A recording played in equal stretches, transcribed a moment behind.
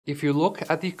If you look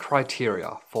at the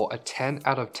criteria for a 10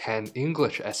 out of 10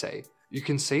 English essay, you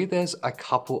can see there's a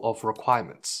couple of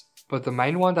requirements, but the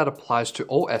main one that applies to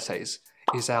all essays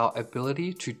is our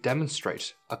ability to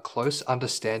demonstrate a close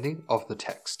understanding of the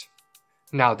text.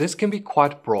 Now, this can be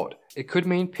quite broad. It could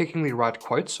mean picking the right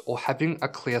quotes or having a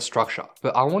clear structure,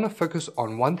 but I want to focus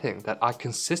on one thing that I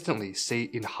consistently see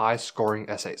in high-scoring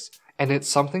essays, and it's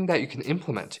something that you can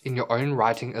implement in your own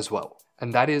writing as well,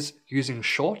 and that is using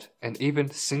short and even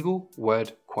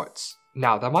single-word quotes.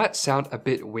 Now, that might sound a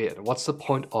bit weird. What's the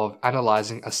point of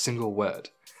analyzing a single word?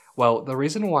 Well, the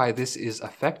reason why this is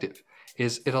effective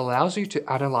is it allows you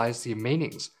to analyze the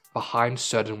meanings behind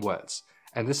certain words,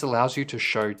 and this allows you to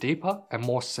show deeper and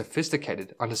more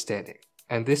sophisticated understanding.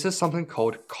 And this is something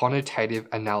called connotative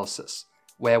analysis,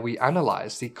 where we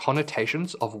analyze the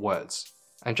connotations of words.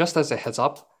 And just as a heads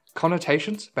up,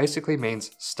 connotations basically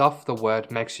means stuff the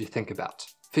word makes you think about.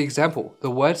 For example,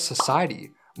 the word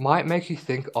society might make you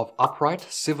think of upright,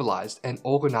 civilized, and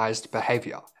organized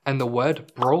behavior, and the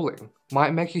word brawling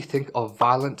might make you think of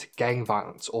violent gang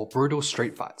violence or brutal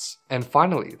street fights. And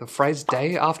finally, the phrase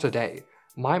day after day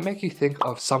might make you think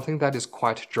of something that is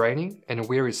quite draining and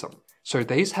wearisome. So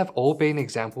these have all been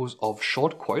examples of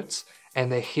short quotes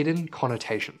and their hidden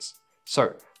connotations.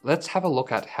 So let's have a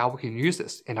look at how we can use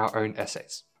this in our own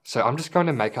essays. So I'm just going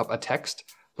to make up a text.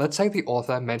 Let's say the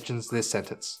author mentions this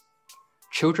sentence.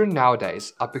 Children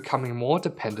nowadays are becoming more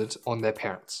dependent on their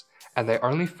parents, and they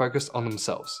only focus on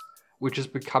themselves, which is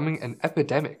becoming an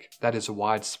epidemic that is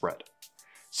widespread.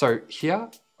 So here,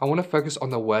 I want to focus on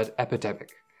the word epidemic.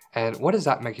 And what does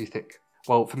that make you think?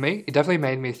 Well, for me, it definitely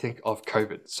made me think of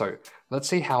COVID. So let's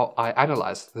see how I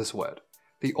analyze this word.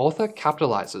 The author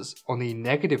capitalizes on the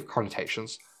negative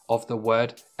connotations of the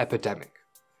word epidemic,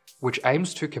 which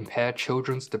aims to compare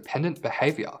children's dependent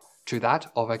behavior to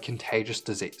that of a contagious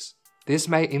disease. This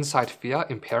may incite fear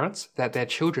in parents that their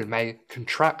children may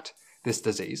contract this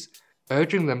disease,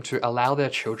 urging them to allow their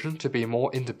children to be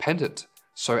more independent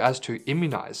so as to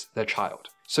immunize their child.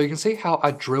 So you can see how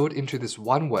I drilled into this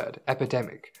one word,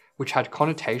 epidemic, which had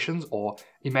connotations, or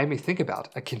it made me think about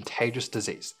a contagious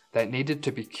disease that needed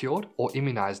to be cured or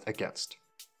immunized against.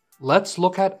 Let's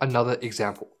look at another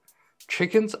example.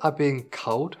 Chickens are being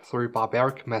culled through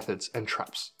barbaric methods and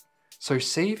traps. So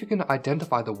see if you can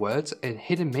identify the words and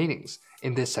hidden meanings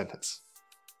in this sentence.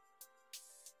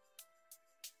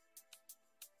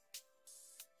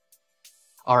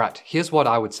 Alright, here's what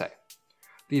I would say.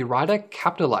 The writer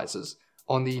capitalizes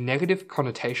on the negative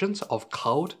connotations of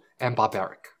culled and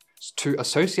barbaric to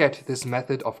associate this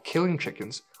method of killing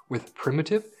chickens with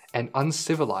primitive and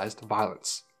uncivilized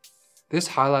violence. This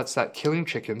highlights that killing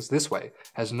chickens this way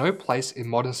has no place in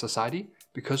modern society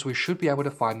because we should be able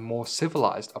to find more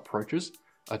civilized approaches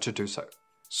to do so.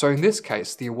 So in this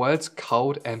case, the words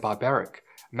culled and barbaric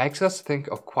makes us think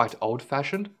of quite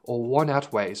old-fashioned or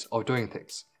worn-out ways of doing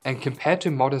things. And compared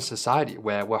to modern society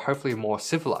where we're hopefully more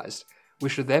civilized, we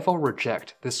should therefore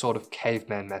reject this sort of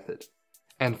caveman method.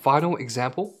 And final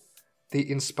example, the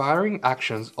inspiring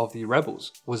actions of the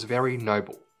rebels was very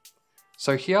noble.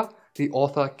 So here, the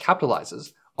author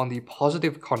capitalizes on the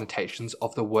positive connotations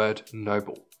of the word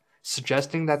noble,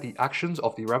 suggesting that the actions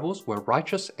of the rebels were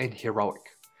righteous and heroic,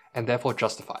 and therefore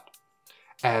justified.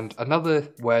 And another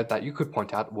word that you could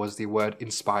point out was the word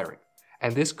inspiring,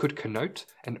 and this could connote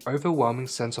an overwhelming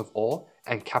sense of awe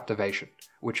and captivation,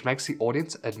 which makes the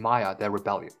audience admire their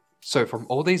rebellion. So from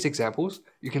all these examples,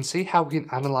 you can see how we can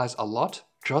analyze a lot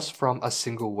just from a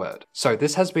single word. So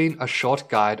this has been a short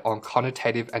guide on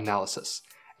connotative analysis,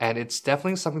 and it's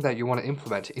definitely something that you want to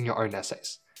implement in your own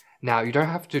essays. Now, you don't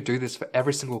have to do this for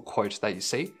every single quote that you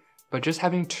see, but just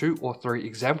having 2 or 3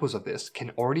 examples of this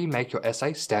can already make your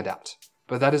essay stand out.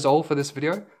 But that is all for this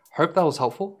video. Hope that was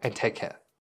helpful, and take care.